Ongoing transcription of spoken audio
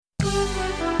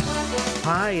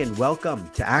Hi, and welcome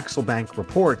to Axelbank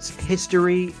Reports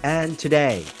History and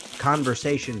Today,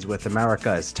 conversations with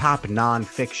America's top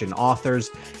nonfiction authors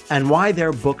and why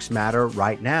their books matter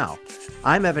right now.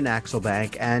 I'm Evan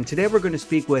Axelbank, and today we're going to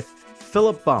speak with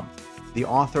Philip Bump, the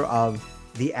author of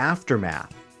The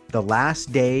Aftermath, The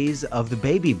Last Days of the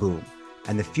Baby Boom,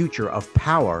 and the Future of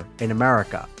Power in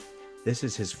America. This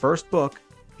is his first book.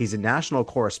 He's a national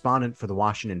correspondent for the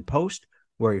Washington Post,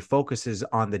 where he focuses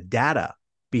on the data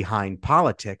behind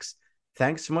politics.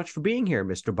 Thanks so much for being here,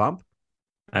 Mr. Bump.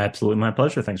 Absolutely my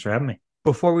pleasure. Thanks for having me.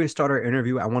 Before we start our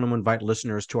interview, I want to invite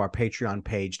listeners to our Patreon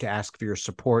page to ask for your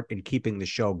support in keeping the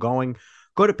show going.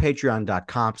 Go to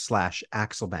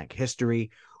patreon.com/AxelbankHistory.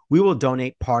 We will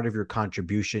donate part of your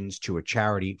contributions to a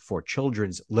charity for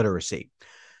children's literacy.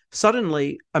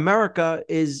 Suddenly, America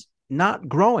is not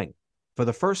growing. For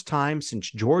the first time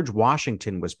since George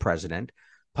Washington was president,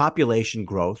 population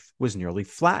growth was nearly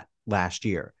flat last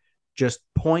year, just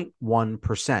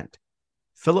 0.1%.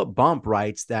 Philip Bump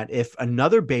writes that if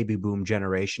another baby boom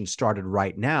generation started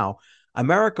right now,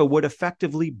 America would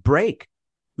effectively break.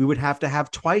 We would have to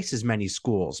have twice as many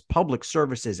schools, public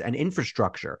services, and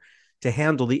infrastructure to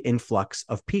handle the influx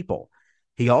of people.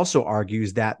 He also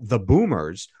argues that the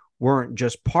boomers weren't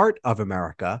just part of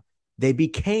America, they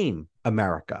became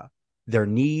America. Their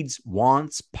needs,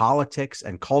 wants, politics,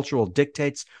 and cultural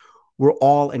dictates were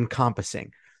all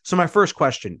encompassing. So my first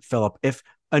question, Philip, if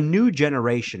a new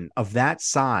generation of that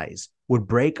size would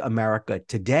break America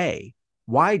today,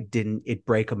 why didn't it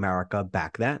break America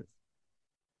back then?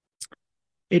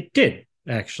 It did,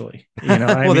 actually.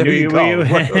 Well, there you go.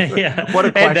 Yeah. What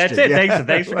a question. And that's it. Yeah.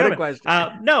 Thanks for What a coming.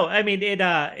 question. No, I mean,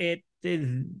 it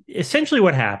essentially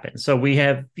what happened. So we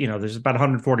have, there's about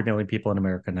 140 million people in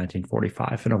America in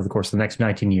 1945. And over the course of the next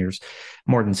 19 years,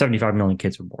 more than 75 million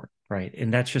kids were born, right?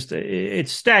 And that's just,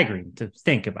 it's staggering to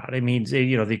think about. It means,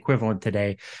 the equivalent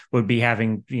today would be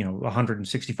having,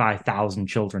 165,000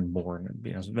 children born,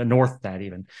 north of that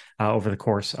even, over the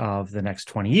course of the next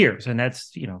 20 years. And that's,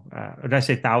 did I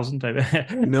say thousand?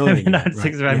 Million. Not Right.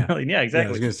 65 million. Yeah, exactly. Yeah, I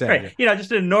was going to say. Right.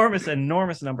 Just an enormous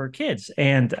number of kids.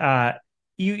 And,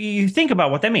 you think about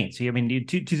what that means. I mean,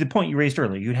 to the point you raised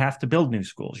earlier, you'd have to build new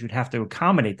schools. You'd have to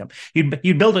accommodate them.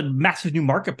 You'd build a massive new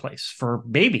marketplace for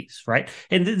babies, right?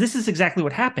 And this is exactly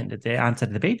what happened at the onset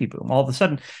of the baby boom. All of a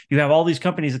sudden, you have all these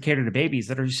companies that cater to babies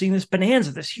that are seeing this bonanza,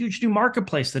 this huge new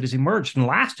marketplace that has emerged and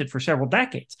lasted for several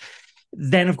decades.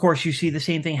 Then, of course, you see the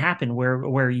same thing happen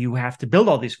where you have to build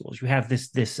all these schools. You have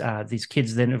these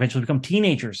kids then eventually become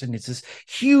teenagers, and it's this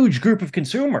huge group of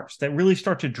consumers that really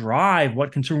start to drive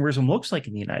what consumerism looks like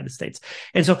in the United States.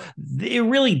 And so it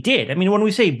really did. I mean, when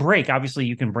we say break, obviously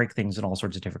you can break things in all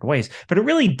sorts of different ways, but it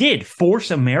really did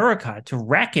force America to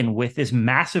reckon with this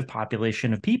massive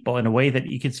population of people in a way that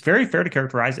it's very fair to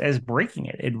characterize as breaking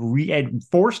it. It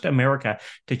forced America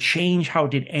to change how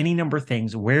it did any number of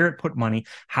things, where it put money,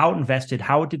 how it invested,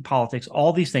 how it did politics,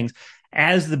 all these things.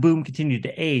 As the boom continued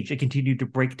to age, it continued to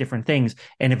break different things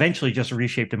and eventually just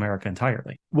reshaped America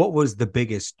entirely. What was the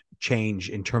biggest change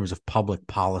in terms of public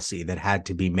policy that had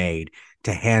to be made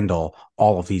to handle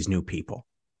all of these new people?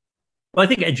 Well, I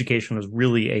think education was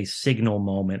really a signal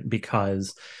moment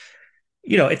because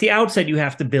at the outset, you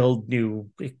have to build new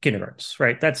kindergartens,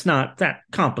 right? That's not that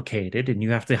complicated, and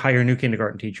you have to hire new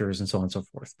kindergarten teachers and so on and so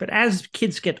forth. But as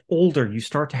kids get older, you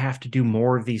start to have to do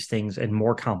more of these things in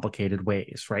more complicated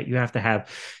ways, right? You have to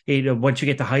have, once you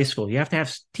get to high school, you have to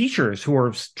have teachers who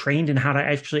are trained in how to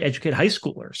actually educate high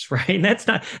schoolers, right? And that's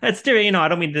different. I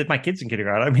don't mean that my kids in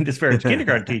kindergarten, I mean disparage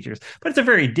kindergarten teachers, but it's a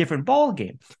very different ball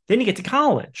game. Then you get to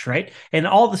college, right? And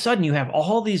all of a sudden, you have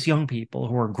all these young people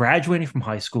who are graduating from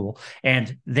high school,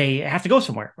 and they have to go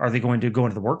somewhere. Are they going to go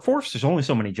into the workforce? There's only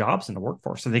so many jobs in the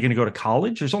workforce. Are they going to go to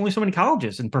college? There's only so many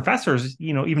colleges, and professors,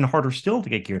 even harder still to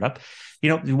get geared up.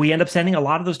 We end up sending a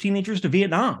lot of those teenagers to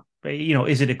Vietnam.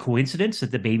 Is it a coincidence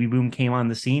that the baby boom came on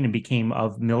the scene and became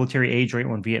of military age right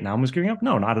when Vietnam was gearing up?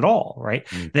 No, not at all. Right.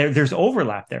 There's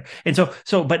overlap there. And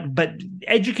but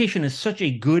education is such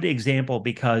a good example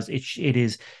because it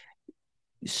is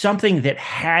something that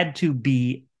had to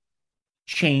be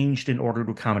changed in order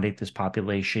to accommodate this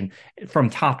population from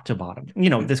top to bottom.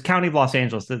 This county of Los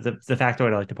Angeles, the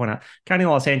factoid I like to point out, county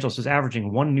of Los Angeles is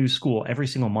averaging one new school every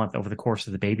single month over the course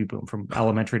of the baby boom from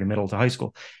elementary to middle to high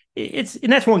school.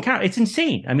 and that's one count. It's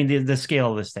insane. I mean, the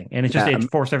scale of this thing, and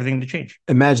it forced everything to change.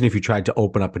 Imagine if you tried to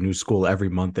open up a new school every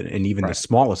month, and even Right. the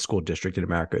smallest school district in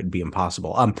America, it'd be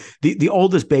impossible. The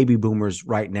oldest baby boomers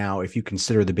right now, if you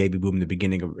consider the baby boom in the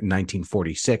beginning of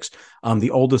 1946,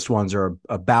 the oldest ones are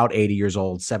about 80 years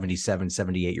old, 77,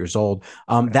 78 years old.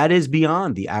 That is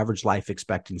beyond the average life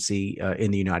expectancy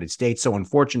in the United States. So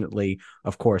unfortunately,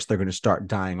 of course, they're going to start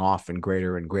dying off in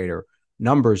greater and greater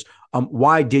numbers.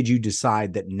 Why did you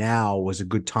decide that now was a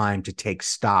good time to take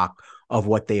stock of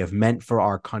what they have meant for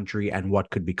our country and what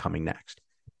could be coming next?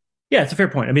 Yeah, it's a fair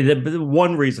point. I mean, the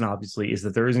one reason, obviously, is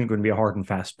that there isn't going to be a hard and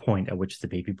fast point at which the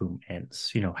baby boom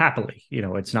ends. Happily,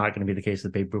 it's not going to be the case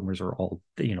that baby boomers are all,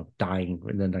 dying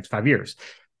in the next 5 years.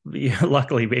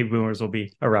 Luckily, baby boomers will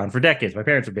be around for decades. My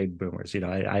parents are baby boomers.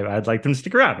 I'd like them to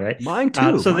stick around, right? Mine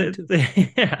too.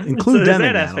 Yeah, include them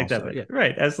in that aspect also. of it, yeah.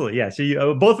 Right? Absolutely, yeah.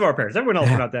 So both of our parents. Everyone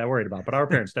else we're not that worried about, but our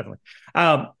parents definitely.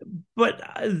 But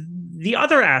the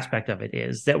other aspect of it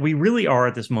is that we really are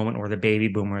at this moment where the baby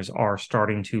boomers are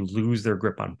starting to lose their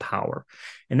grip on power,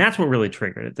 and that's what really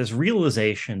triggered it. This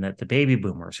realization that the baby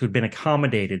boomers, who'd been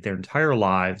accommodated their entire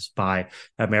lives by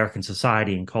American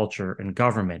society and culture and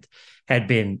government, had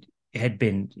been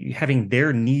having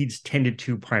their needs tended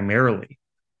to primarily.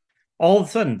 All of a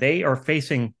sudden, they are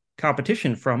facing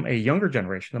competition from a younger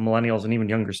generation, the millennials, and even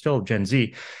younger still, Gen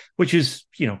Z, which is,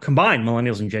 combined,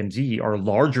 millennials and Gen Z are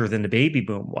larger than the baby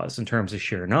boom was in terms of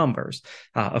sheer numbers.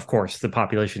 Of course, the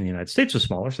population in the United States was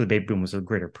smaller, so the baby boom was a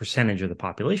greater percentage of the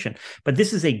population. But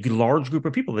this is a large group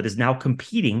of people that is now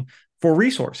competing for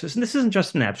resources. And this isn't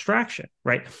just an abstraction,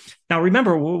 right? Now,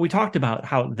 remember, we talked about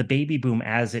how the baby boom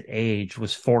as it aged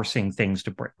was forcing things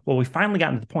to break. Well, we finally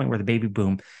gotten to the point where the baby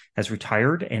boom has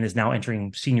retired and is now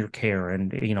entering senior care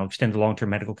and, extended long-term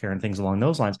medical care and things along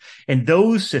those lines. And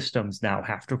those systems now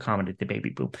have to accommodate the baby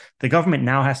boom. The government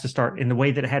now has to start, in the way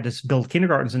that it had to build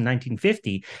kindergartens in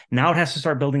 1950, now it has to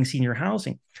start building senior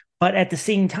housing. But at the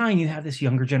same time, you have this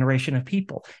younger generation of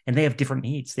people, and they have different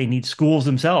needs. They need schools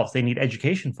themselves. They need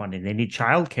education funding. They need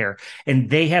childcare,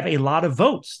 and they have a lot of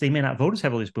votes. They may not vote as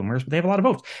heavily as boomers, but they have a lot of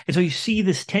votes. And so you see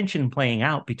this tension playing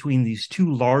out between these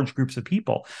two large groups of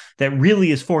people that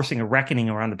really is forcing a reckoning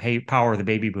around the power of the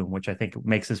baby boom, which I think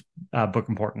makes this book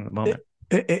important at the moment.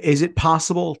 Is it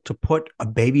possible to put a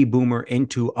baby boomer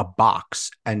into a box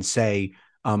and say,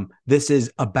 this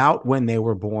is about when they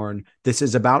were born. This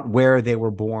is about where they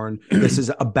were born. This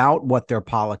is about what their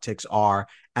politics are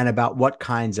and about what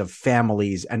kinds of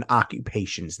families and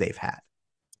occupations they've had?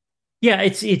 Yeah,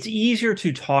 it's easier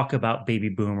to talk about baby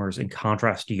boomers in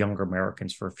contrast to younger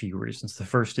Americans for a few reasons. The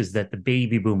first is that the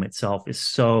baby boom itself is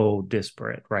so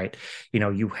disparate, right?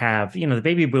 You have, the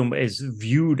baby boom is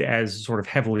viewed as sort of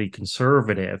heavily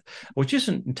conservative, which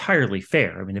isn't entirely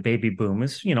fair. I mean, the baby boom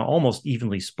is, almost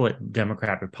evenly split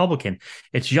Democrat, Republican.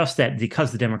 It's just that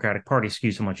because the Democratic Party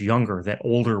skews so much younger, that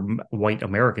older white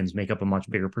Americans make up a much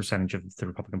bigger percentage of the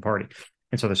Republican Party.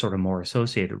 And so they're sort of more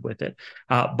associated with it.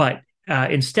 But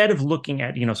instead of looking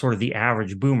at, sort of the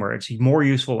average boomer, it's more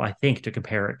useful, I think, to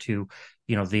compare it to,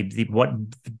 the what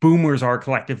boomers are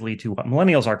collectively to what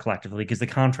millennials are collectively, because the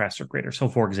contrasts are greater. So,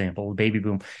 for example, the baby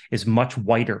boom is much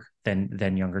whiter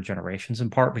than younger generations, in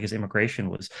part because immigration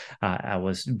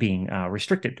was being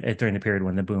restricted during the period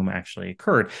when the boom actually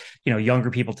occurred.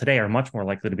 Younger people today are much more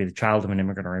likely to be the child of an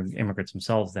immigrant or immigrants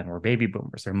themselves than were baby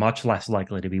boomers. They're much less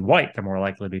likely to be white. They're more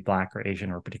likely to be Black or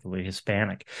Asian or particularly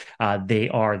Hispanic.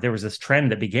 There was this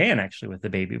trend that began actually with the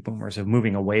baby boomers of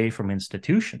moving away from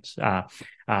institutions,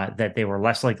 that they were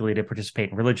less likely to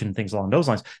participate in religion and things along those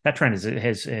lines. That trend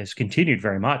has continued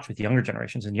very much with younger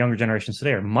generations, and younger generations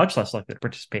today are much less likely to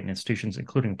participate in institutions,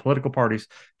 including political parties,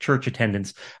 church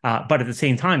attendance. But at the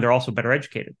same time, they're also better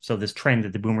educated. So this trend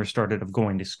that the boomers started of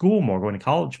going to school more, going to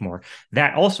college more,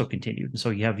 that also continued. And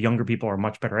so you have younger people are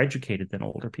much better educated than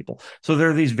older people. So there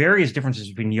are these various differences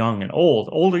between young and old.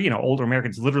 Older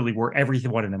Americans literally were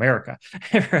everyone in America,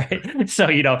 right? So,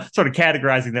 sort of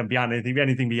categorizing them beyond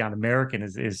anything beyond American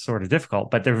is sort of difficult.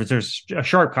 But there's a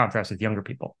sharp contrast with younger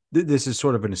people. This is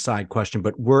sort of an aside question,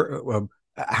 but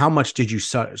how much did you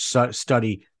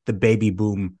study the baby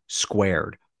boom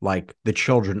squared, like the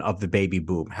children of the baby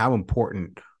boom? How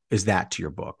important is that to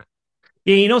your book?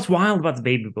 Yeah, what's wild about the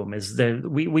baby boom is that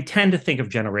we tend to think of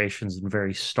generations in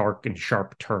very stark and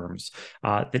sharp terms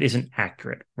that isn't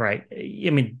accurate, right? I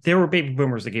mean, there were baby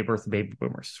boomers that gave birth to baby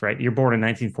boomers, right? You're born in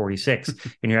 1946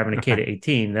 and you're having a kid at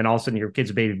 18, then all of a sudden your kid's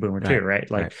a baby boomer too, right?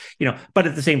 Like, but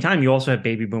at the same time, you also have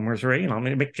baby boomers, right?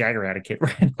 Mick Jagger had a kid,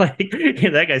 right? Like,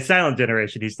 that guy's silent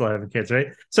generation, he's still having kids, right?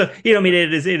 So,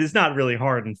 it is not really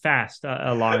hard and fast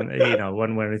along,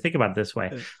 when we think about it this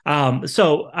way.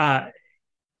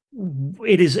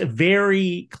 it is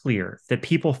very clear that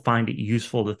people find it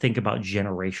useful to think about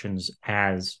generations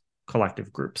as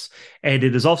collective groups. And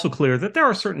it is also clear that there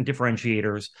are certain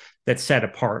differentiators that set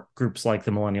apart groups like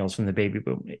the millennials from the baby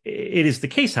boom. It is the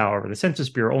case, however, the Census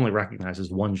Bureau only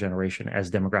recognizes one generation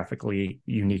as demographically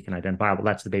unique and identifiable.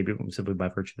 That's the baby boom, simply by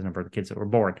virtue of the number of the kids that were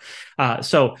born.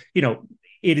 So,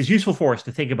 it is useful for us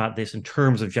to think about this in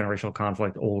terms of generational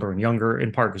conflict, older and younger,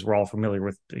 in part because we're all familiar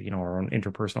with, our own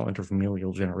interpersonal,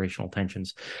 interfamilial generational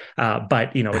tensions.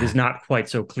 But it is not quite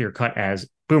so clear cut as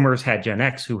boomers had Gen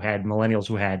X, who had millennials,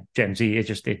 who had Gen Z.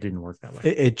 It didn't work that way.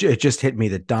 It just hit me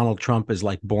that Donald Trump is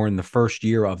like born the first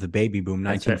year of the baby boom,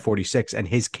 1946, and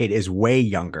his kid is way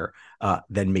younger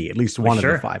than me, at least one of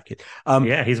the 5 kids.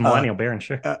 Yeah, he's a millennial, Baron,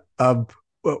 sure.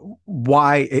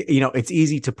 Why, it's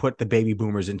easy to put the baby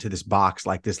boomers into this box,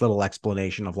 like this little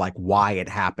explanation of like why it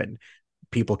happened.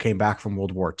 People came back from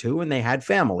World War II and they had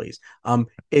families.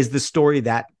 Is the story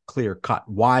that clear cut?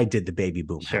 Why did the baby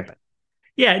boom happen?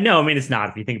 Yeah, no, I mean, it's not,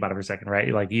 if you think about it for a second,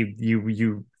 right? Like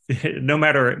you no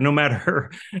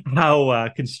matter how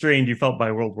constrained you felt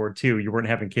by World War II, you weren't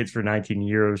having kids for 19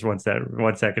 years once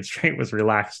that constraint was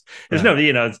relaxed. There's no,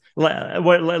 it's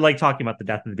like talking about the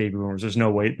death of the baby boomers. There's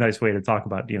no nice way to talk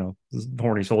about,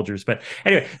 horny soldiers. But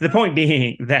anyway, the point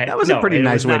being that was a pretty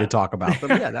nice way to talk about them.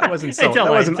 Yeah, that wasn't so that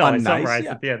wasn't unnice.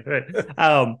 Yeah. At the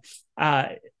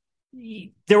end.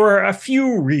 There were a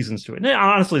few reasons to it. And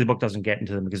honestly, the book doesn't get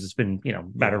into them because it's been,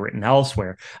 better written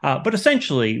elsewhere. But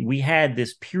essentially, we had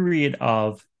this period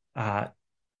of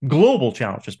global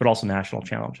challenges, but also national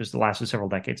challenges that lasted several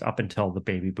decades up until the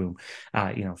baby boom,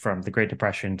 from the Great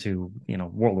Depression to,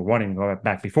 World War I and go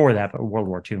back before that, but World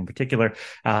War II in particular.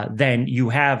 Then you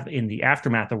have in the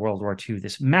aftermath of World War II,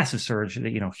 this massive surge,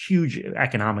 huge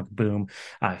economic boom,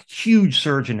 huge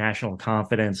surge in national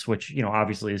confidence, which,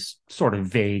 obviously is sort of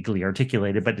vaguely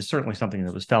articulated, but it's certainly something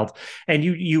that was felt. And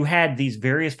you had these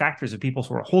various factors of people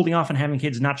sort of holding off and having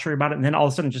kids, not sure about it. And then all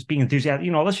of a sudden just being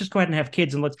enthusiastic, let's just go ahead and have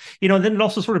kids and let's, then it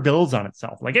also sort of builds on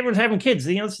itself. Like everyone's having kids,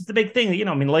 this is the big thing.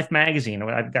 Life magazine,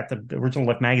 I've got the original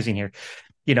Life magazine here,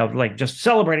 like just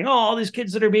celebrating all these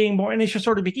kids that are being born. And it's just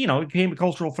sort of, it became a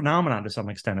cultural phenomenon to some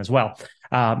extent as well.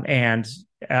 Again,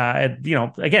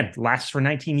 lasts for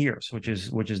 19 years, which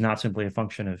is not simply a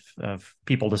function of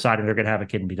people deciding they're going to have a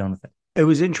kid and be done with it. It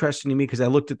was interesting to me because I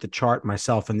looked at the chart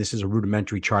myself, and this is a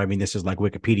rudimentary chart. I mean, this is like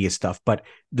Wikipedia stuff, but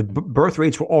the birth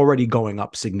rates were already going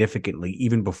up significantly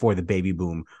even before the baby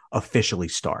boom officially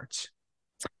starts.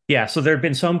 Yeah, so there had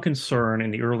been some concern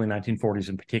in the early 1940s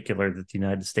in particular that the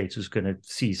United States was going to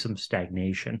see some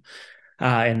stagnation.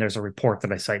 And there's a report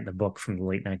that I cite in the book from the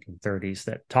late 1930s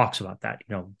that talks about that,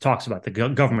 talks about the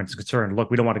government's concern. Look,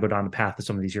 we don't want to go down the path of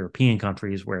some of these European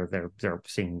countries where they're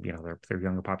seeing, their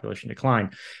younger population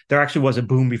decline. There actually was a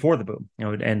boom before the boom,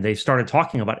 and they started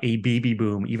talking about a baby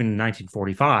boom even in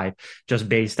 1945, just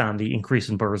based on the increase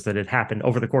in births that had happened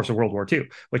over the course of World War II,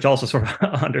 which also sort of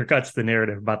undercuts the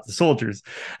narrative about the soldiers.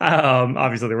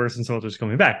 Obviously, there were some soldiers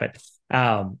coming back, but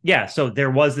so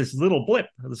there was this little blip,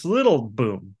 this little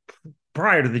boom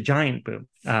prior to the giant boom.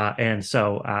 And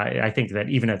so I think that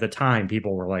even at the time,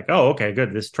 people were like, oh, okay,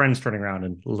 good. This trend's turning around,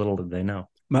 and little did they know.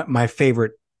 My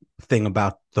favorite thing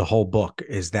about the whole book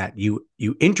is that you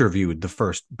interviewed the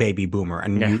first baby boomer,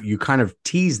 and you kind of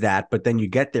tease that, but then you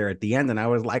get there at the end, and I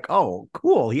was like, oh,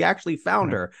 cool. He actually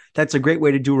found her. That's a great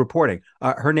way to do reporting.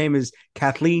 Her name is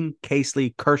Kathleen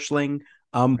Casely Kirschling.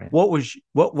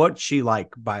 What's she like,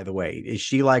 by the way? Is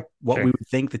she like what we would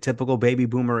think the typical baby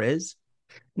boomer is?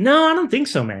 No, I don't think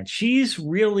so, man. She's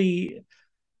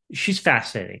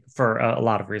fascinating for a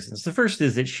lot of reasons. The first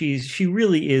is that she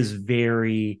really is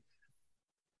very.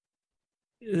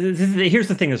 Here's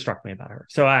the thing that struck me about her.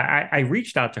 So I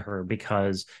reached out to her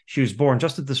because she was born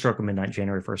just at the stroke of midnight,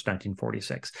 January 1st,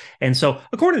 1946. And so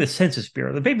according to the Census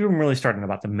Bureau, the baby boom really started in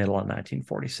about the middle of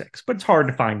 1946. But it's hard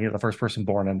to find, the first person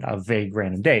born on a vague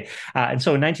random day. And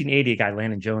so in 1980, a guy,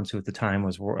 Landon Jones, who at the time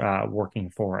was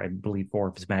working for, I believe,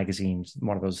 Forbes magazine,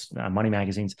 one of those money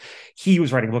magazines, he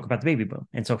was writing a book about the baby boom.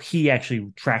 And so he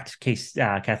actually tracked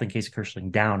Kathleen Casey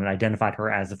Kirschling down and identified her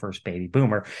as the first baby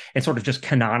boomer and sort of just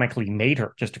canonically made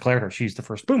her, just declared her she's the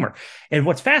first boomer. And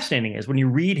what's fascinating is when you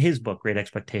read his book, Great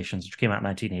Expectations, which came out in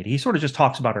 1980, he sort of just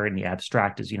talks about her in the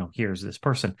abstract as, here's this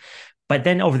person. But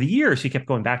then over the years, he kept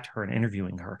going back to her and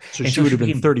interviewing her. So she would have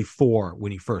been 34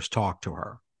 when he first talked to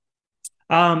her.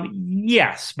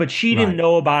 Yes, but she didn't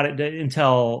know about it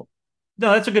until...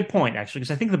 No, that's a good point, actually,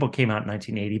 because I think the book came out in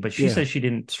 1980, but she says she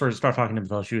didn't start talking to him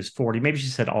until she was 40. Maybe she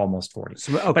said almost 40.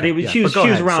 So, but she was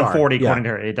around 40, according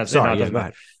to her. It doesn't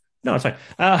matter. No, it's fine.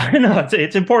 No,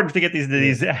 it's important to get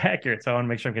these accurate, so I want to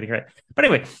make sure I'm getting it right. But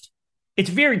anyway, it's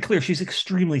very clear she's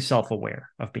extremely self-aware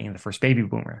of being the first baby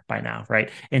boomer by now, right?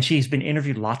 And she's been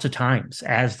interviewed lots of times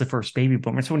as the first baby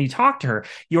boomer. So when you talk to her,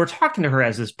 you're talking to her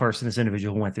as this person, this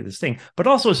individual who went through this thing, but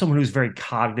also as someone who's very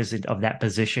cognizant of that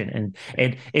position.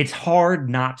 And it's hard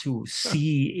not to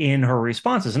see in her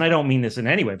responses, and I don't mean this in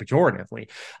any way pejoratively,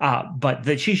 but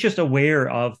that she's just aware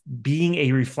of being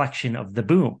a reflection of the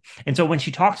boom. And so when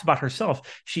she talks about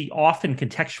herself, she often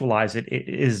contextualizes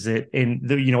it in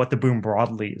the, what the boom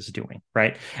broadly is doing,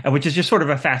 right? Which is just sort of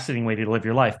a fascinating way to live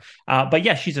your life. But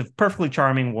yeah, she's a perfectly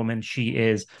charming woman. She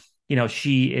is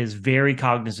very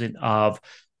cognizant of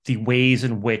the ways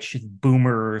in which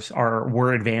boomers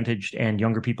were advantaged and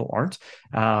younger people aren't.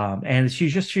 And she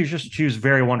was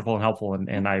very wonderful and helpful,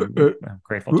 and I'm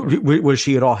grateful to her. Was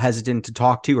she at all hesitant to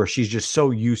talk to you, or she's just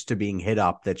so used to being hit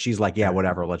up that she's like, yeah,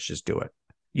 whatever, let's just do it?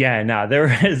 Yeah, no,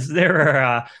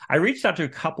 I reached out to a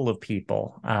couple of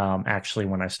people, actually,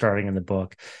 when I was starting in the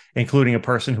book, including a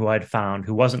person who I'd found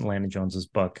who wasn't Landon Jones's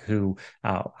book, who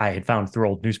I had found through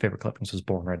old newspaper clippings, was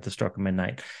born right at the stroke of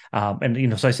midnight.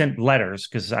 And, so I sent letters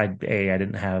because I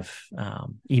didn't have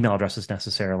email addresses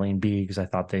necessarily, and B, because I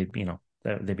thought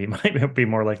might be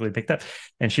more likely picked up.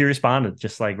 And she responded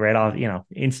just like right off,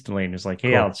 instantly, and was like,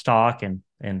 hey, cool. Let's talk.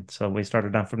 And so we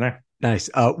started on from there.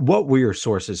 Nice. What were your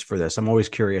sources for this? I'm always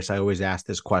curious. I always ask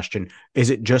this question.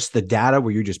 Is it just the data? Were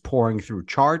you just pouring through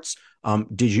charts?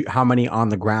 How many on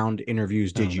the ground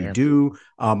interviews did you do?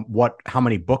 How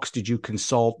many books did you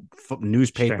consult?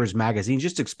 Newspapers, magazines?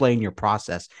 Just explain your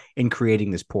process in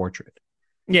creating this portrait.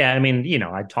 Yeah. I mean,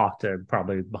 I talked to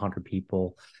probably 100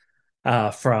 people,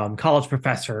 from college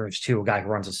professors to a guy who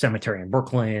runs a cemetery in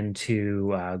Brooklyn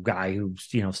to a guy who,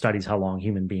 studies how long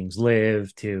human beings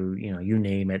live to, you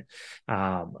name it,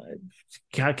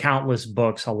 countless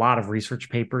books, a lot of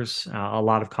research papers, a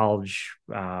lot of college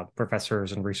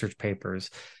professors and research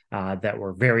papers that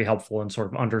were very helpful in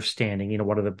sort of understanding,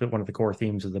 one of the core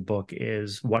themes of the book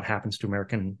is what happens to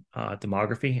American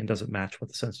demography, and does it match what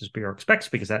the Census Bureau expects,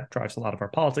 because that drives a lot of our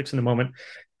politics in the moment.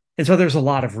 And so there's a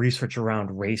lot of research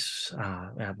around race,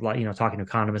 talking to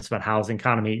economists about housing,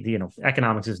 economy,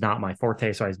 economics is not my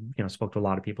forte. So I, spoke to a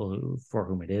lot of people for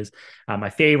whom it is. My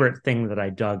favorite thing that I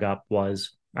dug up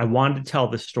was I wanted to tell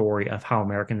the story of how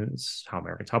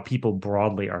people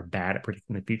broadly are bad at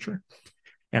predicting the future.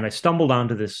 And I stumbled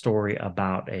onto this story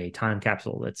about a time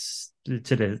capsule that's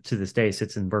to this day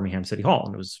sits in Birmingham City Hall.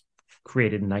 And it was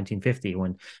created in 1950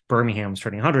 when Birmingham was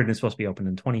turning 100 and it's supposed to be opened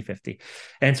in 2050.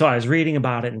 And so I was reading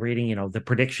about it and reading, the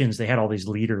predictions. They had all these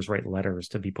leaders write letters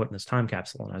to be put in this time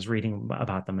capsule. And I was reading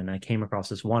about them, and I came across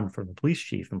this one from the police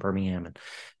chief in Birmingham.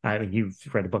 And you've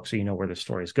read the book, so you know where the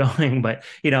story is going. But,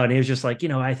 and it was just like,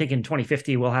 I think in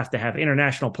 2050, we'll have to have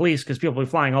international police because people will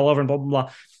be flying all over and blah, blah,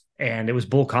 blah. And it was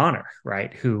Bull Connor,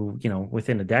 right, who,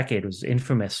 within a decade was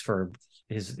infamous for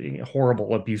his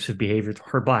horrible abusive behavior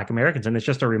toward Black Americans. And it's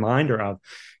just a reminder of,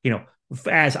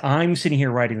 as I'm sitting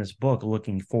here writing this book,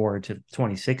 looking forward to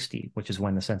 2060, which is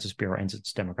when the Census Bureau ends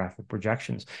its demographic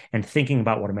projections, and thinking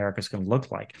about what America's going to look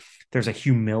like, there's a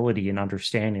humility and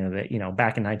understanding of that,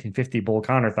 back in 1950, Bull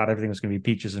Connor thought everything was going to be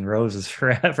peaches and roses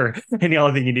forever. And the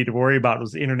only thing you need to worry about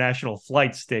was international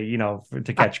flights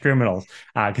to catch criminals,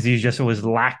 because he just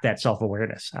lacked that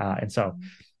self-awareness. And so,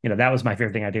 that was my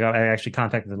favorite thing I did. I actually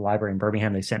contacted the library in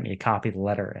Birmingham. They sent me a copy of the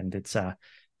letter, and it's,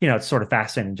 it's sort of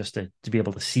fascinating just to be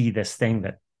able to see this thing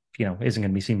that, isn't going to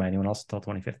be seen by anyone else until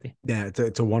 2050. Yeah,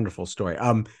 it's a wonderful story.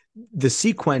 The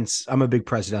sequence, I'm a big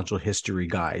presidential history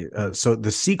guy. So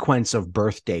the sequence of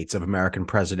birth dates of American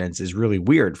presidents is really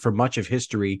weird. For much of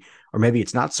history, or maybe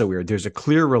it's not so weird, there's a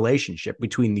clear relationship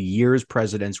between the years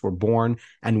presidents were born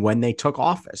and when they took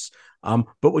office.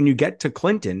 But when you get to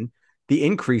Clinton, the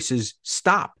increases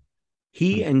stop.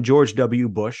 He and George W.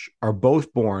 Bush are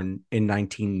both born in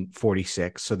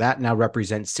 1946. So that now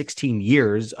represents 16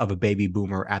 years of a baby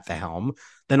boomer at the helm.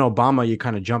 Then Obama, you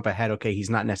kind of jump ahead. Okay, he's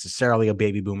not necessarily a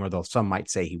baby boomer, though some might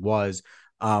say he was.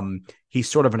 He's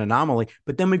sort of an anomaly.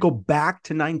 But then we go back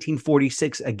to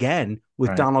 1946 again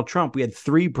with Donald Trump. We had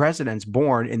 3 presidents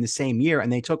born in the same year,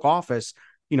 and they took office.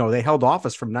 They held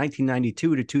office from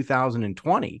 1992 to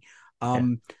 2020.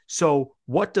 So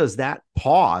what does that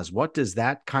pause? What does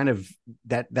that kind of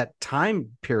that time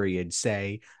period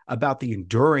say about the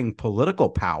enduring political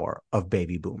power of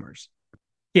baby boomers?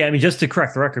 Yeah, I mean, just to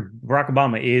correct the record, Barack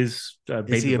Obama is a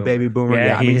baby boomer?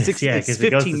 Yeah, I mean, it's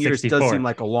 15 years does seem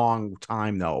like a long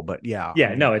time, though. But yeah.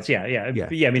 Yeah, no, it's yeah.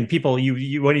 I mean, people,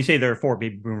 you when you say there are 4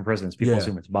 baby boomer presidents, people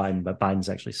assume it's Biden, but Biden's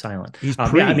actually silent. He's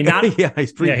pre.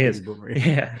 He's pre. Baby boomer.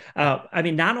 Yeah. I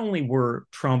mean, not only were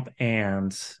Trump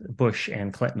and Bush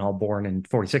and Clinton all born in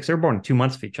 46, they were born in 2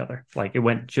 months of each other. Like it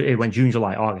went June,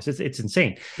 July, August. It's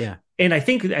insane. Yeah. And I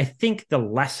think the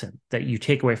lesson that you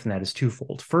take away from that is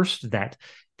twofold. First, that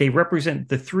they represent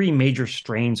the three major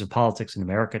strains of politics in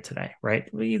America today, right?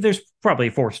 There's probably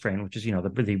a fourth strain, which is,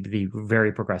 the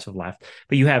very progressive left.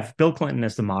 But you have Bill Clinton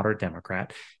as the moderate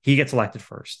Democrat. He gets elected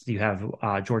first. You have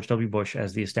George W. Bush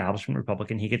as the establishment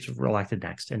Republican. He gets reelected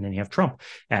next. And then you have Trump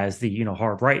as the,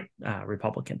 hard right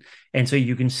Republican. And so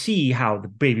you can see how the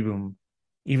baby boom,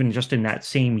 even just in that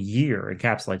same year,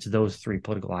 encapsulates those three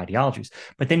political ideologies.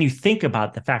 But then you think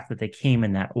about the fact that they came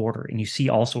in that order, and you see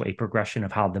also a progression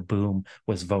of how the boom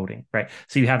was voting, right?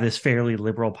 So you have this fairly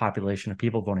liberal population of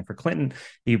people voting for Clinton.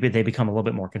 They become a little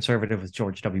bit more conservative with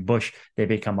George W. Bush. They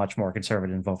become much more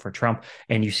conservative and vote for Trump.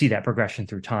 And you see that progression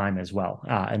through time as well.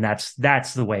 And that's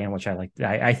the way in which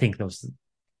I think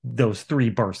those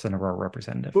three bursts in a row are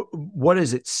representative. What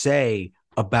does it say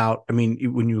about, I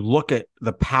mean, when you look at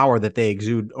the power that they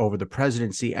exude over the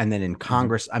presidency and then in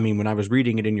Congress, I mean, when I was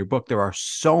reading it in your book, there are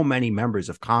so many members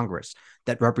of Congress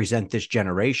that represent this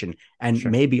generation. And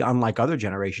maybe unlike other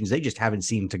generations, they just haven't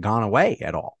seemed to gone away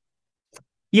at all.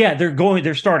 Yeah,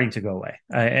 they're starting to go away.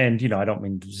 And, I don't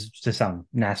mean to sound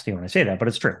nasty when I say that, but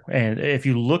it's true. And if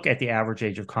you look at the average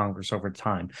age of Congress over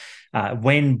time,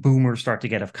 when boomers start to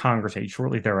get of Congress age,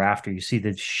 shortly thereafter, you see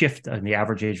the shift in the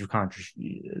average age of Congress.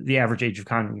 The average age of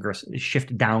Congress is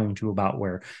shift down to about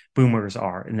where boomers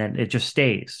are. And then it just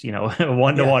stays, a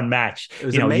one-to-one match,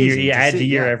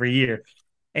 year every year.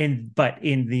 But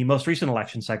in the most recent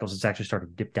election cycles, it's actually started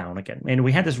to dip down again. And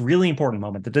we had this really important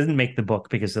moment that didn't make the book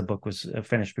because the book was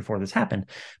finished before this happened.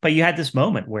 But you had this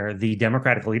moment where the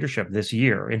Democratic leadership this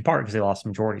year, in part because they lost the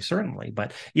majority, certainly,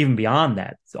 but even beyond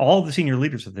that, all the senior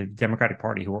leaders of the Democratic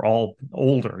Party, who were all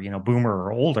older, boomer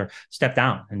or older, stepped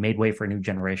down and made way for a new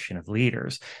generation of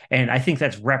leaders. And I think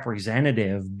that's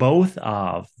representative both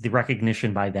of the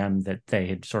recognition by them that they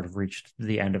had sort of reached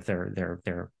the end of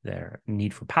their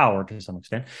need for power to some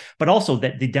extent, but also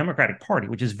that the Democratic Party,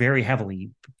 which is very heavily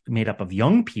made up of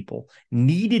young people,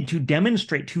 needed to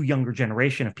demonstrate to younger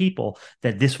generation of people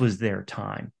that this was their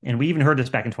time. And we even heard this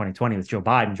back in 2020 with Joe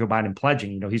Biden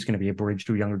pledging, he's going to be a bridge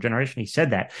to a younger generation. He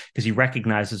said that because he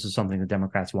recognized this as something the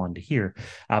Democrats wanted to hear.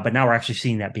 But now we're actually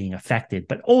seeing that being affected,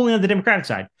 but only on the Democratic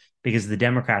side, because the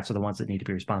Democrats are the ones that need to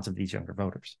be responsive to these younger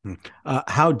voters.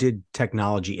 How did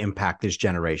technology impact this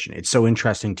generation? It's so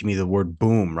interesting to me, the word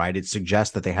boom, right? It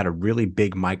suggests that they had a really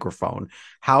big microphone.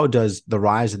 How does the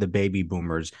rise of the baby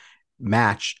boomers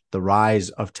match the rise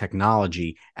of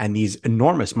technology and these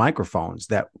enormous microphones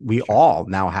that we all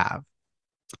now have?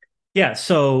 Yeah,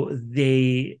 so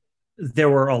there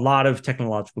were a lot of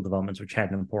technological developments which had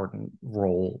an important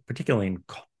role, particularly in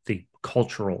the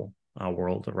cultural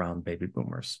world around baby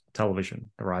boomers.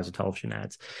 Television, the rise of television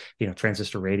ads,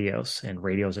 transistor radios and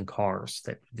radios in cars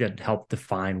that helped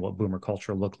define what boomer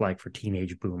culture looked like for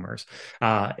teenage boomers.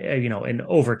 And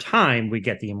over time we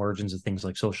get the emergence of things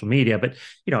like social media, but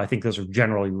I think those are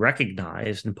generally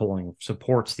recognized, and polling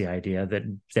supports the idea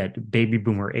that baby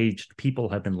boomer aged people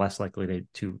have been less likely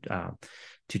to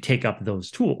take up those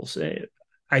tools.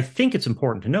 I think it's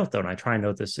important to note, though, and I try and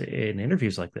note this in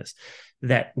interviews like this,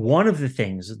 that one of the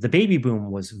things, the baby boom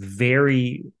was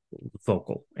very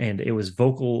vocal, and it was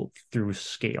vocal through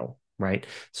scale, right?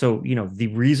 So, the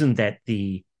reason that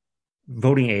the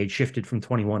voting age shifted from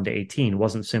 21 to 18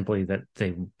 wasn't simply that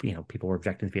people were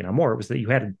objecting to the Vietnam War. It was that you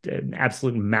had an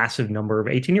absolute massive number of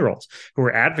 18-year-olds who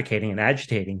were advocating and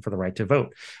agitating for the right to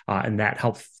vote. And that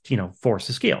helped, force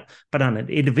the scale. But on an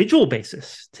individual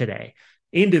basis today,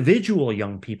 individual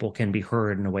young people can be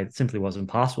heard in a way that simply wasn't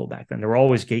possible back then. There were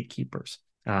always gatekeepers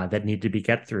that need to be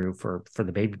get through for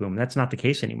the baby boom. That's not the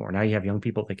case anymore. Now you have young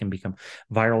people that can become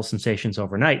viral sensations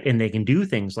overnight, and they can do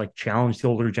things like challenge the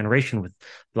older generation with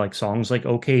like songs like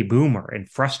 "Okay Boomer" and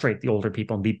frustrate the older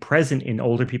people and be present in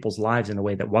older people's lives in a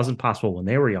way that wasn't possible when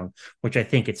they were young, which I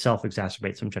think itself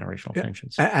exacerbates some generational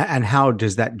tensions. And how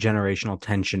does that generational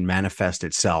tension manifest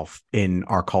itself in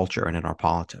our culture and in our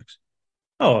politics?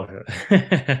 Oh,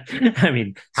 I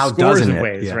mean, how doesn't it?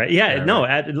 Ways, right? Yeah, no,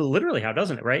 right. Literally, how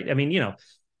doesn't it, right? I mean,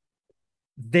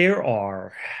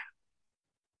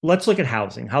 let's look at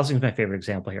housing. Housing is my favorite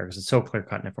example here because it's so clear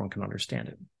cut and everyone can understand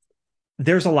it.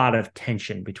 There's a lot of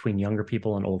tension between younger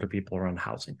people and older people around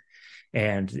housing.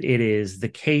 And it is the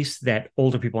case that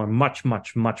older people are much,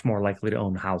 much, much more likely to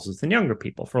own houses than younger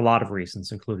people for a lot of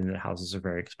reasons, including that houses are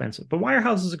very expensive. But why are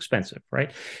houses expensive,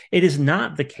 right? It is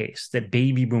not the case that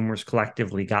baby boomers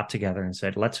collectively got together and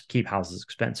said, let's keep houses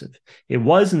expensive. It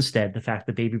was instead the fact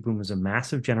that baby boomers are a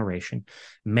massive generation,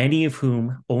 many of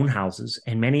whom own houses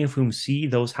and many of whom see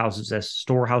those houses as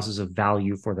storehouses of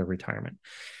value for their retirement.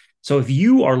 So if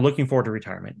you are looking forward to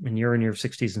retirement and you're in your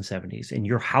 60s and 70s and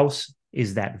your house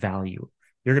is that value,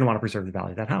 you're going to want to preserve the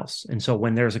value of that house. And so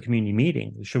when there's a community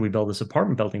meeting, should we build this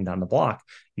apartment building down the block?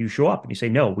 You show up and you say,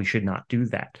 no, we should not do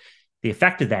that. The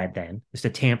effect of that then is to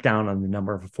tamp down on the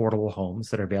number of affordable homes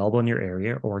that are available in your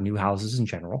area or new houses in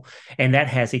general. And that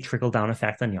has a trickle-down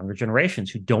effect on younger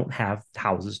generations who don't have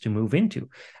houses to move into.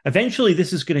 Eventually,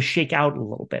 this is going to shake out a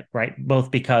little bit, right? Both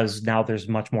because now there's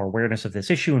much more awareness of this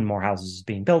issue and more houses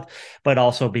being built, but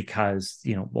also because,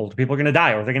 older people are going to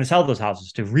die or they're going to sell those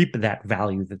houses to reap that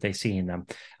value that they see in them.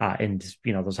 And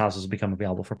those houses will become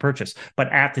available for purchase.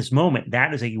 But at this moment,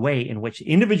 that is a way in which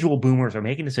individual boomers are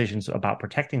making decisions about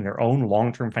protecting their own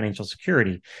long-term financial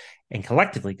security, and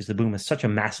collectively, because the boom is such a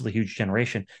massively huge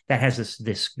generation, that has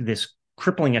this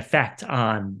crippling effect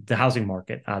on the housing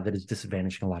market that is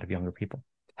disadvantaging a lot of younger people.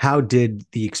 How did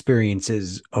the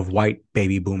experiences of white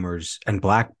baby boomers and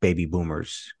black baby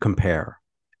boomers compare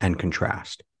and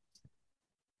contrast?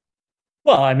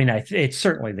 Well, I mean, it's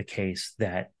certainly the case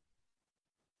that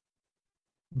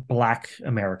Black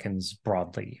Americans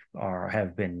broadly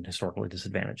have been historically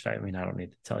disadvantaged. I mean, I don't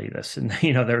need to tell you this. And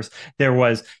there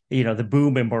was the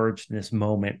boom emerged in this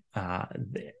moment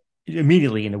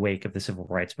immediately in the wake of the civil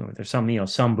rights movement. There's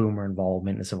some boomer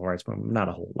involvement in the civil rights movement, not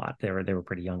a whole lot. They were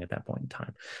pretty young at that point in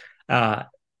time.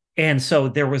 And so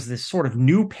there was this sort of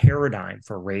new paradigm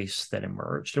for race that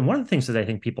emerged. And one of the things that I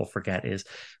think people forget is,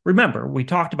 remember, we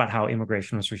talked about how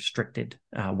immigration was restricted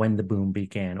when the boom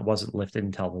began. It wasn't lifted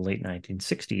until the late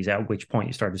 1960s, at which point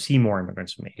you started to see more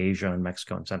immigrants from Asia and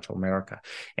Mexico and Central America,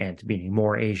 and meaning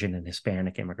more Asian and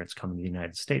Hispanic immigrants coming to the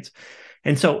United States.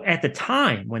 And so at the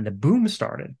time when the boom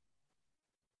started,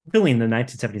 really in the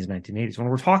 1970s and 1980s, when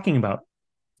we're talking about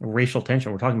racial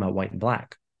tension, we're talking about white and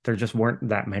black. There just weren't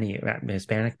that many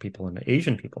Hispanic people and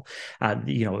Asian people.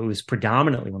 It was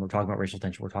predominantly, when we're talking about racial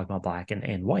tension, we're talking about black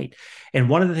and white. And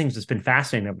one of the things that's been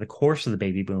fascinating over the course of the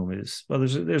baby boom is, well,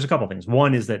 there's a couple of things.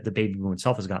 One is that the baby boom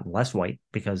itself has gotten less white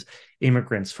because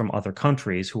immigrants from other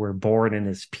countries who were born in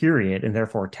this period and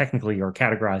therefore technically are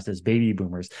categorized as baby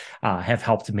boomers have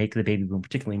helped to make the baby boom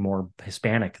particularly more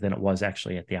Hispanic than it was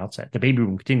actually at the outset. The baby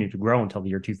boom continued to grow until the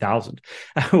year 2000,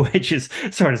 which is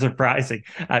sort of surprising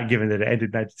given that it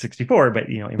ended in 1964, but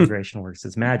immigration works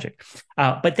as magic.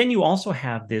 But then you also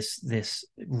have this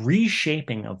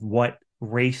reshaping of what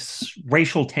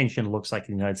racial tension looks like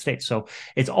in the United States. So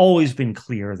it's always been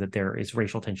clear that there is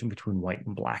racial tension between white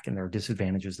and black, and there are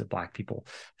disadvantages that black people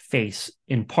face,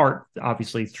 in part,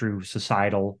 obviously, through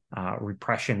societal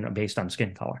repression based on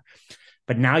skin color.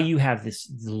 But now you have this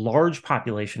large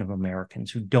population of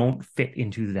Americans who don't fit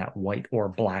into that white or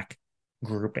black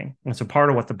grouping. And so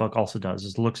part of what the book also does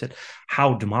is looks at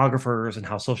how demographers and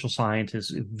how social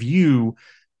scientists view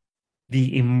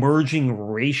the emerging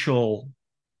racial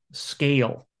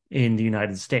scale in the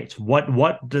United States. What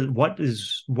are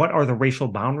the racial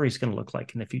boundaries going to look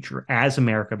like in the future as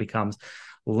America becomes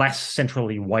less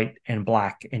centrally white and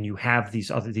black, and you have these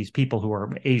people who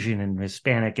are Asian and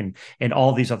Hispanic and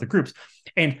all these other groups?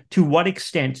 And to what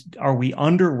extent are we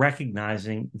under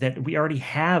recognizing that we already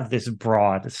have this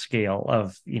broad scale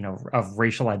of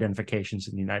racial identifications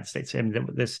in the United States? I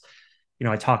mean,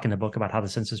 I talk in the book about how the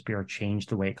Census Bureau changed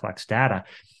the way it collects data.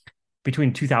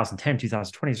 Between 2010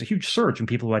 2020, there's a huge surge in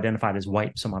people who identified as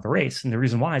white, some other race. And the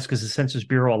reason why is because the Census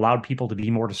Bureau allowed people to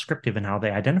be more descriptive in how they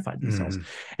identified themselves.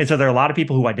 And so there are a lot of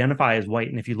people who identify as white.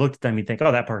 And if you looked at them, you'd think,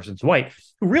 oh, that person's white.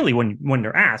 Really, when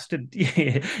they're asked,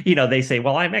 they say,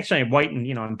 well, I'm white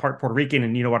and, I'm part Puerto Rican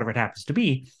and, whatever it happens to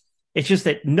be. It's just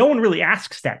that no one really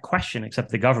asks that question except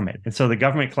the government. And so the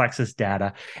government collects this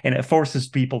data and it forces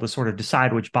people to sort of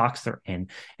decide which box they're in.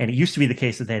 And it used to be the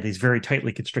case that they had these very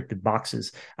tightly constricted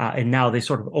boxes. And now they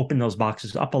sort of open those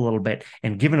boxes up a little bit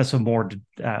and given us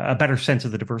a better sense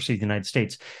of the diversity of the United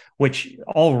States, which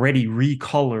already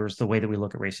recolors the way that we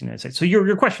look at race in the United States. So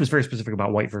your question was very specific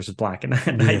about white versus black, and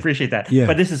I appreciate that. Yeah.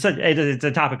 But this is it's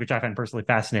a topic which I find personally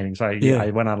fascinating. So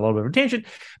I went on a little bit of a tangent,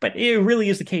 but it really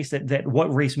is the case that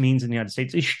what race means in the United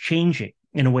States is changing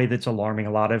in a way that's alarming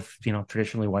a lot of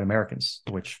traditionally white Americans,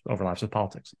 which overlaps with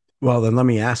politics. Well, then let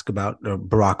me ask about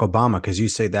Barack Obama, because you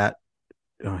say that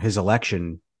his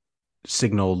election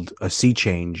signaled a sea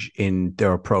change in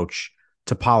their approach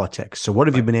to politics. So what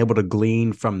have you been able to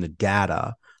glean from the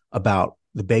data about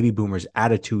the baby boomers'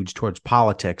 attitudes towards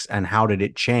politics, and how did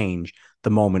it change the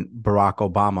moment Barack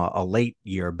Obama, a late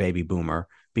year baby boomer,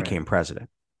 became president?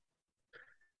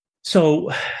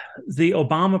 So the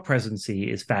Obama presidency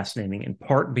is fascinating in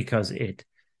part because it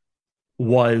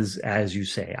was, as you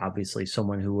say, obviously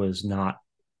someone who was not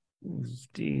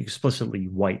explicitly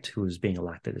white who was being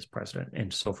elected as president.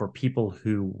 And so for people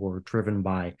who were driven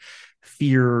by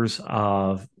fears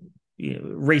of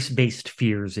race-based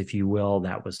fears, if you will.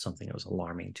 That was something that was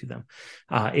alarming to them.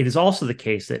 It is also the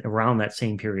case that around that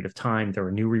same period of time, there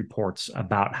were new reports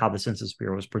about how the Census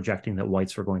Bureau was projecting that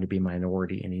whites were going to be a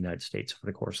minority in the United States for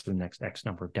the course of the next X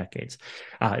number of decades.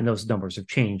 And those numbers have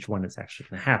changed when it's actually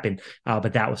going to happen.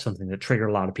 But that was something that triggered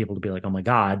a lot of people to be like, oh my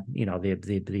God,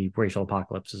 the racial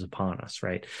apocalypse is upon us,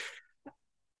 right?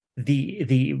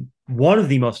 The one of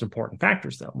the most important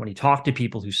factors, though, when you talk to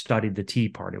people who studied the Tea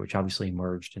Party, which obviously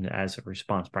emerged as a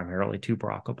response primarily to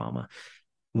Barack Obama,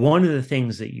 one of the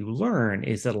things that you learn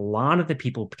is that a lot of the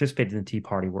people who participated in the Tea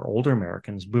Party were older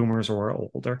Americans, boomers or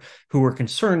older, who were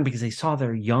concerned because they saw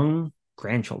their young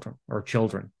grandchildren or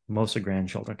children, mostly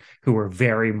grandchildren, who were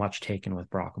very much taken with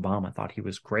Barack Obama, thought he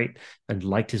was great and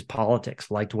liked his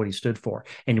politics, liked what he stood for.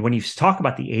 And when you talk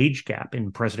about the age gap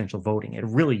in presidential voting, it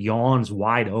really yawns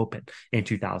wide open in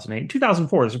 2008. In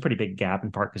 2004, there's a pretty big gap,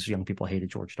 in part because young people hated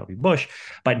George W. Bush.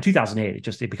 But in 2008,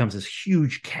 it becomes this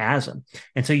huge chasm.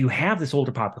 And so you have this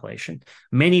older population,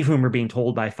 many of whom are being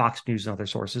told by Fox News and other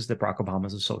sources that Barack Obama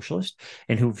is a socialist,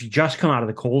 and who've just come out of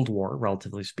the Cold War,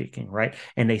 relatively speaking, right?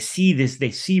 And they see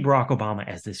Barack Obama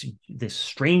as this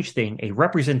strange thing, a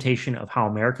representation of how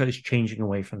America is changing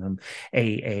away from them,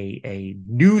 a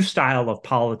new style of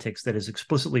politics that is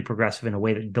explicitly progressive in a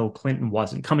way that Bill Clinton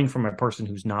wasn't, coming from a person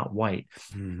who's not white,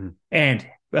 and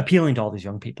appealing to all these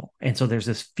young people. And so there's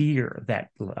this fear that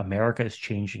America is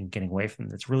changing, getting away from them,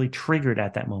 that's really triggered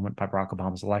at that moment by Barack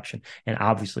Obama's election, and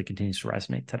obviously continues to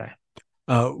resonate today.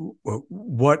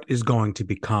 What is going to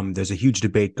become, there's a huge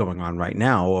debate going on right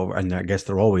now, and I guess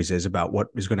there always is, about what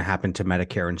is going to happen to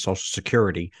Medicare and Social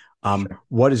Security. Sure.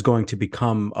 What is going to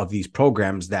become of these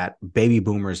programs that baby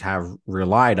boomers have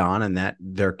relied on, and that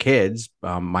their kids,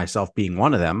 myself being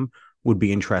one of them, would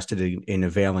be interested in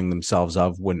availing themselves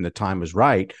of when the time is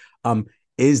right?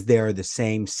 Is there the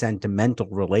same sentimental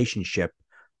relationship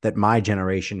that my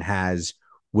generation has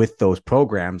with those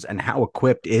programs, and how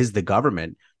equipped is the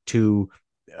government to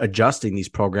adjusting these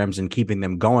programs and keeping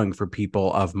them going for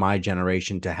people of my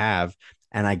generation to have?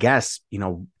 And I guess,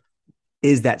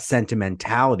 is that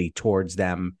sentimentality towards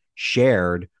them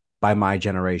shared by my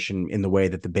generation in the way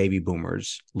that the baby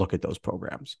boomers look at those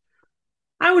programs?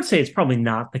 I would say it's probably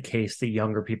not the case that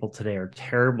younger people today are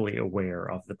terribly aware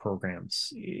of the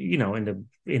programs, in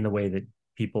the way that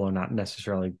people are not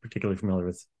necessarily particularly familiar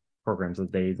with programs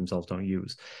that they themselves don't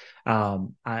use.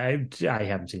 I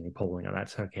haven't seen any polling on that,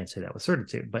 so I can't say that with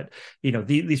certitude. But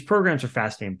these programs are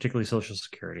fascinating, particularly Social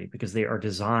Security, because they are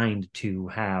designed to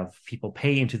have people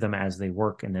pay into them as they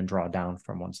work and then draw down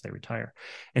from once they retire.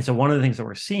 And so one of the things that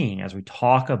we're seeing as we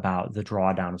talk about the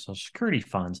drawdown of Social Security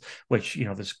funds, which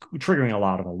there's triggering a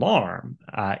lot of alarm,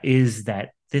 is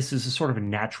that this is a sort of a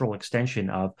natural extension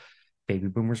of baby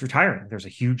boomers retiring. There's a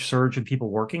huge surge of people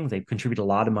working. They've contributed a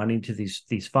lot of money to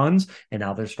these funds, and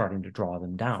now they're starting to draw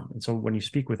them down. And so when you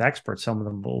speak with experts, some of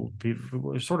them will be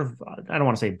sort of, I don't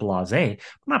want to say blasé,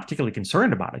 but not particularly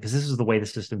concerned about it, because this is the way the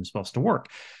system is supposed to work.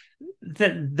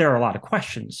 There are a lot of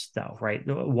questions, though, right?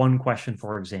 One question,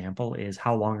 for example, is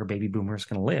how long are baby boomers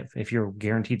going to live? If you're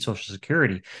guaranteed Social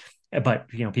Security, but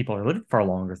people are living far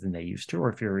longer than they used to, or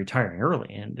if you're retiring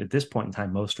early, and at this point in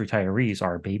time, most retirees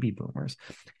are baby boomers.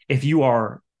 If you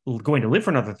are going to live for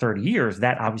another 30 years,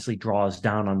 that obviously draws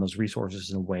down on those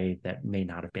resources in a way that may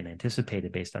not have been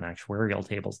anticipated based on actuarial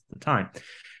tables at the time.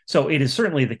 So it is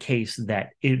certainly the case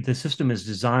that the system is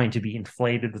designed to be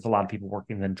inflated with a lot of people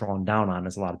working, then drawn down on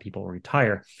as a lot of people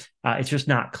retire. It's just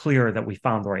not clear that we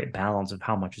found the right balance of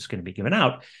how much is going to be given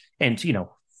out. And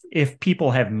if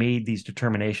people have made these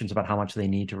determinations about how much they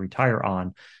need to retire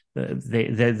on,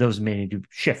 those may need to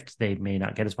shift. They may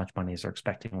not get as much money as they're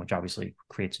expecting, which obviously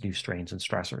creates new strains and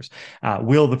stressors.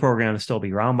 Will the program still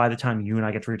be around by the time you and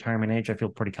I get to retirement age? I feel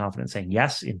pretty confident saying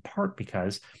yes, in part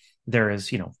because there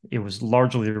is, it was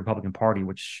largely the Republican Party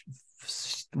which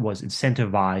was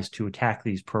incentivized to attack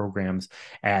these programs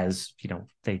as,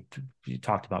 they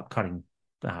talked about cutting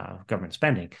government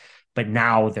spending. But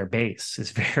now their base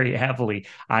is very heavily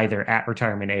either at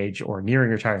retirement age or nearing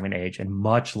retirement age, and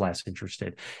much less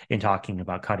interested in talking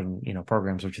about cutting,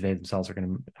 programs which they themselves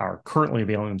are currently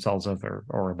availing themselves of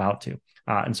or about to.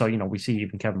 And so, we see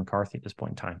even Kevin McCarthy at this point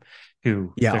in time,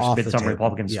 who there's been some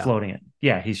Republicans floating it.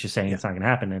 Yeah, he's just saying it's not going to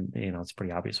happen, and it's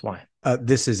pretty obvious why.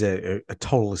 This is a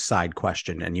total aside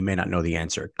question, and you may not know the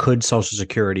answer. Could Social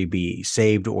Security be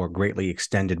saved or greatly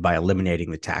extended by eliminating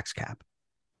the tax cap?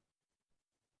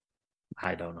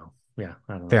 I don't know. Yeah,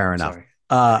 I don't know. Fair enough.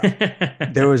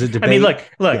 There was a debate. I mean, look.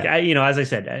 Yeah. As I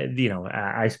said,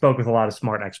 I spoke with a lot of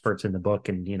smart experts in the book,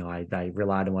 and I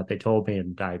relied on what they told me,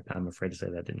 and I'm afraid to say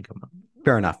that didn't come up.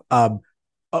 Fair enough.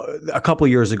 a couple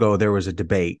of years ago, there was a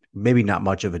debate, maybe not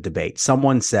much of a debate.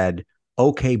 Someone said,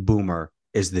 okay, boomer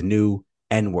is the new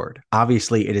N word.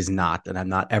 Obviously, it is not, and I'm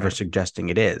not ever suggesting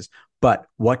it is. But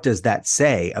what does that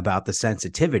say about the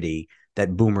sensitivity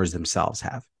that boomers themselves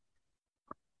have?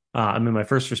 I mean, my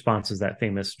first response is that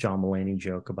famous John Mulaney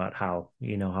joke about how,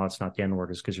 how it's not the N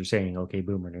word is because you're saying, okay,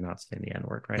 boomer, and you're not saying the N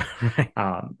word, right?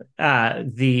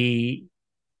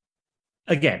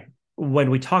 Again, when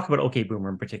we talk about okay, boomer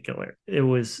in particular, it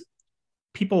was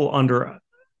people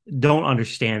don't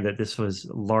understand that this was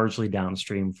largely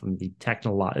downstream from the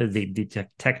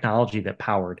technology that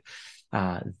powered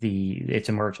its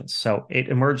emergence. So it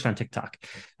emerged on TikTok,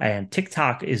 and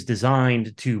TikTok is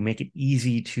designed to make it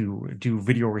easy to do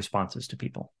video responses to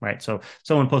people, right? So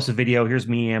someone posts a video, here's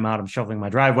me, I'm shoveling my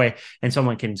driveway, and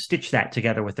someone can stitch that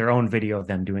together with their own video of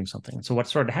them doing something. And so what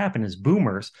started to happen is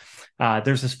boomers,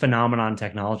 there's this phenomenon in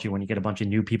technology when you get a bunch of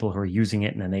new people who are using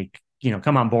it, and then they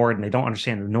come on board and they don't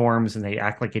understand the norms and they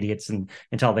act like idiots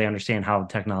until they understand how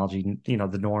technology,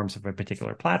 the norms of a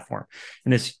particular platform.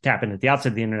 And this happened at the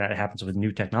outset of the internet. It happens with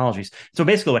new technologies. So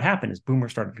basically what happened is boomers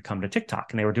started to come to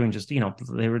TikTok, and they were doing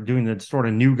they were doing the sort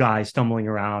of new guy stumbling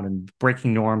around and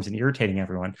breaking norms and irritating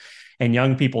everyone. And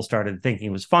young people started thinking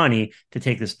it was funny to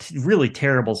take this really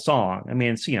terrible song. I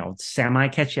mean, it's, semi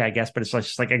catchy, I guess, but it's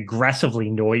just like aggressively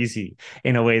noisy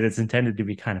in a way that's intended to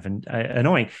be kind of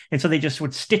annoying. And so they just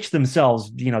would stitch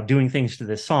themselves, doing things to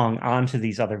this song onto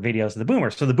these other videos of the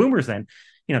boomers. So the boomers then,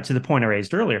 to the point I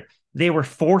raised earlier, they were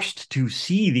forced to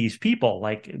see these people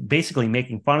like basically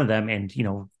making fun of them and,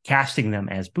 casting them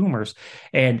as boomers.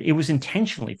 And it was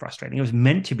intentionally frustrating. It was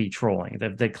meant to be trolling.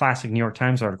 The classic New York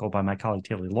Times article by my colleague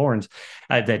Taylor Lawrence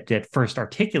that first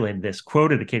articulated this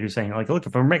quoted a kid who's saying, like, look,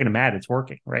 if I'm making them mad, it's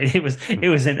working, right? It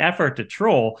was an effort to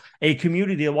troll a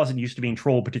community that wasn't used to being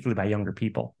trolled, particularly by younger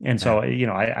people. And so,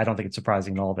 I don't think it's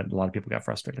surprising at all that a lot of people got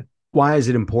frustrated. Why is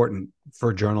it important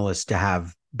for journalists to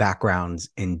have backgrounds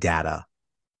in data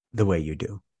the way you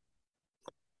do?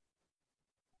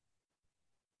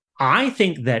 I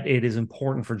think that it is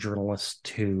important for journalists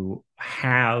to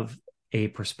have a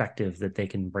perspective that they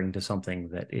can bring to something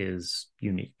that is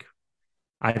unique.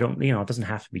 I don't, it doesn't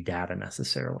have to be data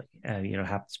necessarily. It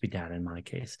happens to be data in my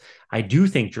case. I do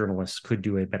think journalists could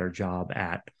do a better job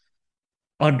at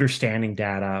understanding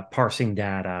data, parsing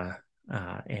data,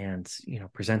 and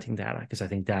presenting data, because I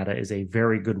think data is a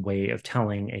very good way of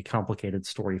telling a complicated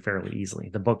story fairly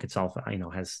easily. The book itself,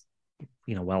 has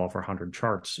well over 100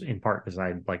 charts, in part because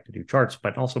I like to do charts,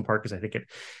 but also in part because I think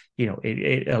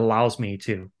it allows me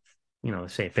to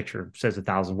say a picture says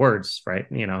 1,000 words, right?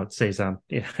 It says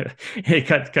it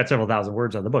cut several thousand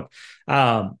words on the book,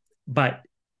 but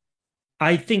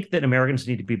I think that Americans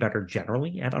need to be better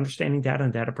generally at understanding data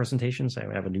and data presentations.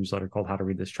 I have a newsletter called How to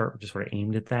Read This Chart, which is sort of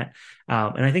aimed at that.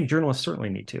 And I think journalists certainly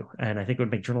need to. And I think it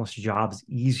would make journalists' jobs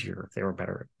easier if they were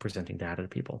better at presenting data to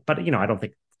people. But,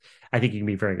 I think you can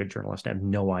be a very good journalist and have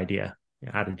no idea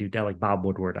how to do that, like Bob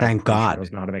Woodward. Thank God.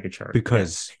 Doesn't know how to make a chart.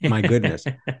 Because, my goodness,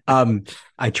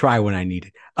 I try when I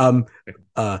need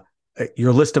it.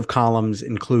 Your list of columns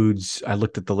includes, I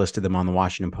looked at the list of them on the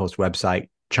Washington Post website,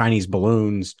 Chinese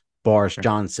balloons, Boris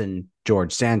Johnson,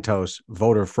 George Santos,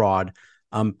 voter fraud.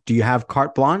 Do you have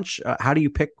carte blanche? How do you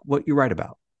pick what you write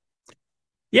about?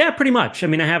 Yeah, pretty much. I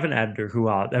mean, I have an editor who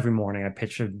every morning I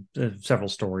pitch several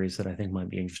stories that I think might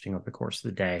be interesting over the course of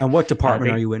the day. And what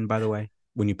department are you in, by the way,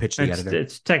 when you pitch the editor?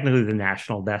 It's technically the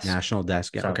national desk. National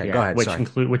desk. Yeah. So, okay, go ahead.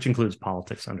 Which includes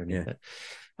politics underneath it.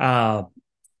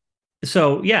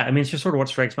 So yeah, I mean, it's just sort of what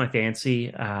strikes my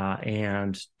fancy,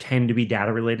 and tend to be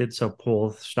data related. So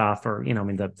pull stuff, or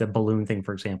the balloon thing,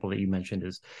 for example, that you mentioned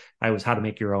was how to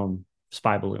make your own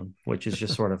spy balloon, which is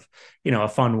just sort of a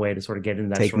fun way to sort of get into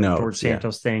that. Take sort notes, of George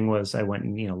Santos thing. Was I went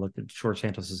and looked at George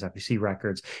Santos's FEC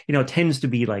records. It tends to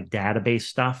be like database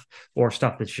stuff or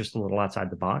stuff that's just a little outside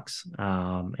the box.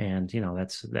 And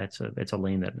it's a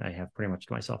lane that I have pretty much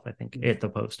to myself, I think, at the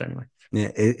Post anyway.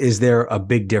 Yeah. Is there a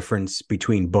big difference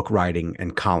between book writing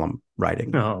and column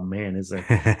writing? Oh man, is there?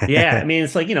 Yeah, I mean,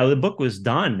 it's like the book was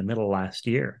done in the middle of last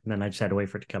year, and then I just had to wait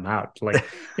for it to come out. Like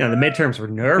the midterms were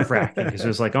nerve-wracking because it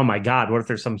was like, oh my god, what if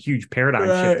there's some huge paradigm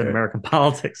shift in American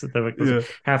politics?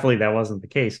 Happily, that wasn't the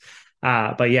case.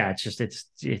 But yeah,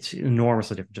 it's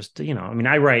enormously different. Just I mean,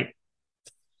 I write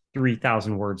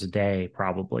 3,000 words a day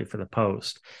probably for the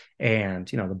Post, and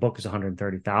the book is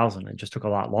 130,000. It just took a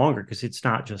lot longer because it's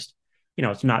not just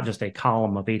it's not just a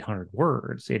column of 800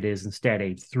 words. It is instead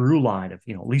a through line of,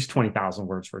 at least 20,000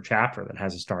 words for a chapter that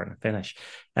has a start and a finish.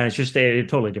 And it's just a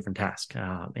totally different task.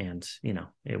 And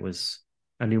it was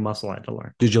a new muscle I had to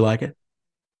learn. Did you like it?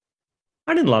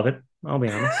 I didn't love it, I'll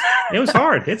be honest. It was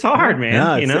hard. It's hard,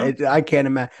 man. No, I can't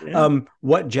imagine. Yeah.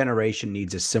 What generation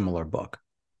needs a similar book?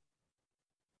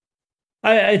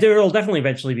 There will definitely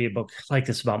eventually be a book like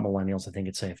this about millennials. I think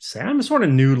it's safe to say. I'm sort of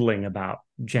noodling about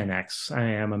Gen X. I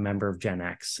am a member of Gen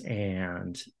X,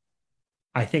 and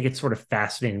I think it's sort of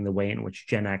fascinating the way in which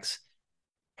Gen X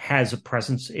has a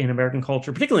presence in American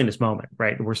culture, particularly in this moment,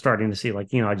 right? We're starting to see, like,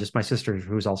 just my sister,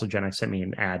 who's also Gen X, sent me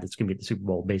an ad that's going to be at the Super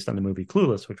Bowl based on the movie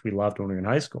Clueless, which we loved when we were in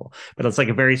high school. But it's like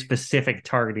a very specific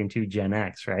targeting to Gen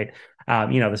X, right?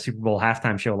 The Super Bowl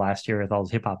halftime show last year with all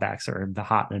those hip hop acts are the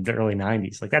hot in the early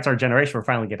 90s. Like, that's our generation. We're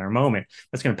finally getting our moment.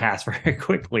 That's going to pass very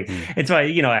quickly. And so,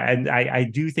 I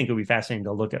do think it would be fascinating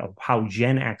to look at how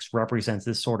Gen X represents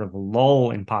this sort of lull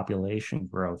in population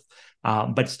growth.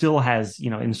 But still has,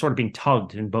 in sort of being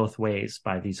tugged in both ways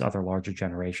by these other larger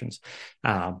generations.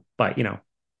 But,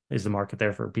 is the market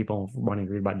there for people wanting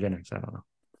to read about Gen X? I don't know.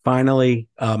 Finally,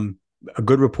 a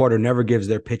good reporter never gives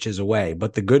their pitches away.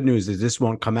 But the good news is this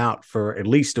won't come out for at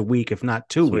least a week, if not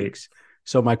 2 weeks.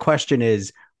 So my question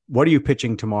is, what are you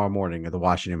pitching tomorrow morning at the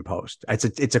Washington Post?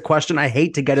 It's a question I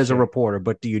hate to get as a reporter,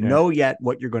 but do you know yet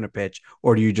what you're going to pitch,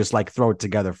 or do you just like throw it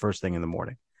together first thing in the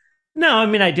morning? No, I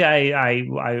mean, I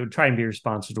would try and be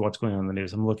responsive to what's going on in the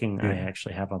news. I'm looking, I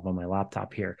actually have up on my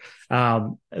laptop here.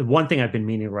 One thing I've been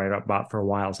meaning to write about for a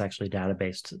while is actually a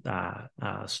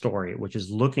database story, which is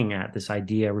looking at this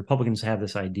idea. Republicans have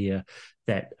this idea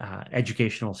that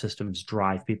educational systems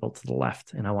drive people to the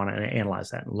left. And I want to analyze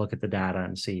that and look at the data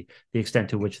and see the extent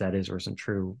to which that is or isn't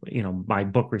true. My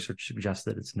book research suggests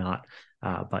that it's not,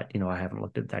 but I haven't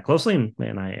looked at that closely,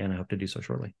 and I hope to do so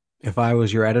shortly. If I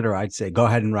was your editor, I'd say, go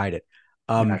ahead and write it.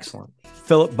 Excellent.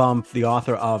 Philip Bump, the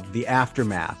author of The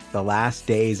Aftermath, The Last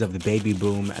Days of the Baby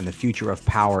Boom and the Future of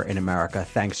Power in America.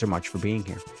 Thanks so much for being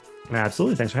here.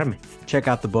 Absolutely. Thanks for having me. Check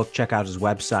out the book. Check out his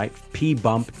website,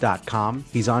 pbump.com.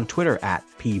 He's on Twitter at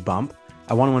pbump.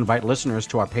 I want to invite listeners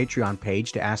to our Patreon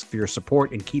page to ask for your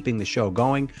support in keeping the show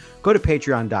going. Go to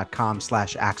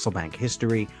patreon.com/Axelbank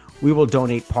History. We will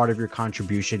donate part of your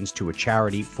contributions to a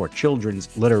charity for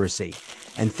children's literacy.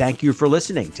 And thank you for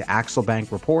listening to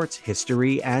Axelbank Reports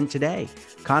History and Today,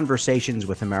 conversations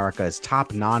with America's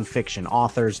top nonfiction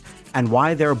authors and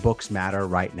why their books matter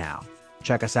right now.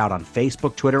 Check us out on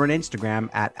Facebook, Twitter, and Instagram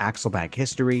at Axelbank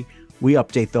History. We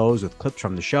update those with clips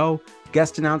from the show,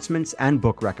 guest announcements, and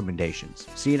book recommendations.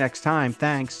 See you next time.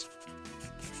 Thanks.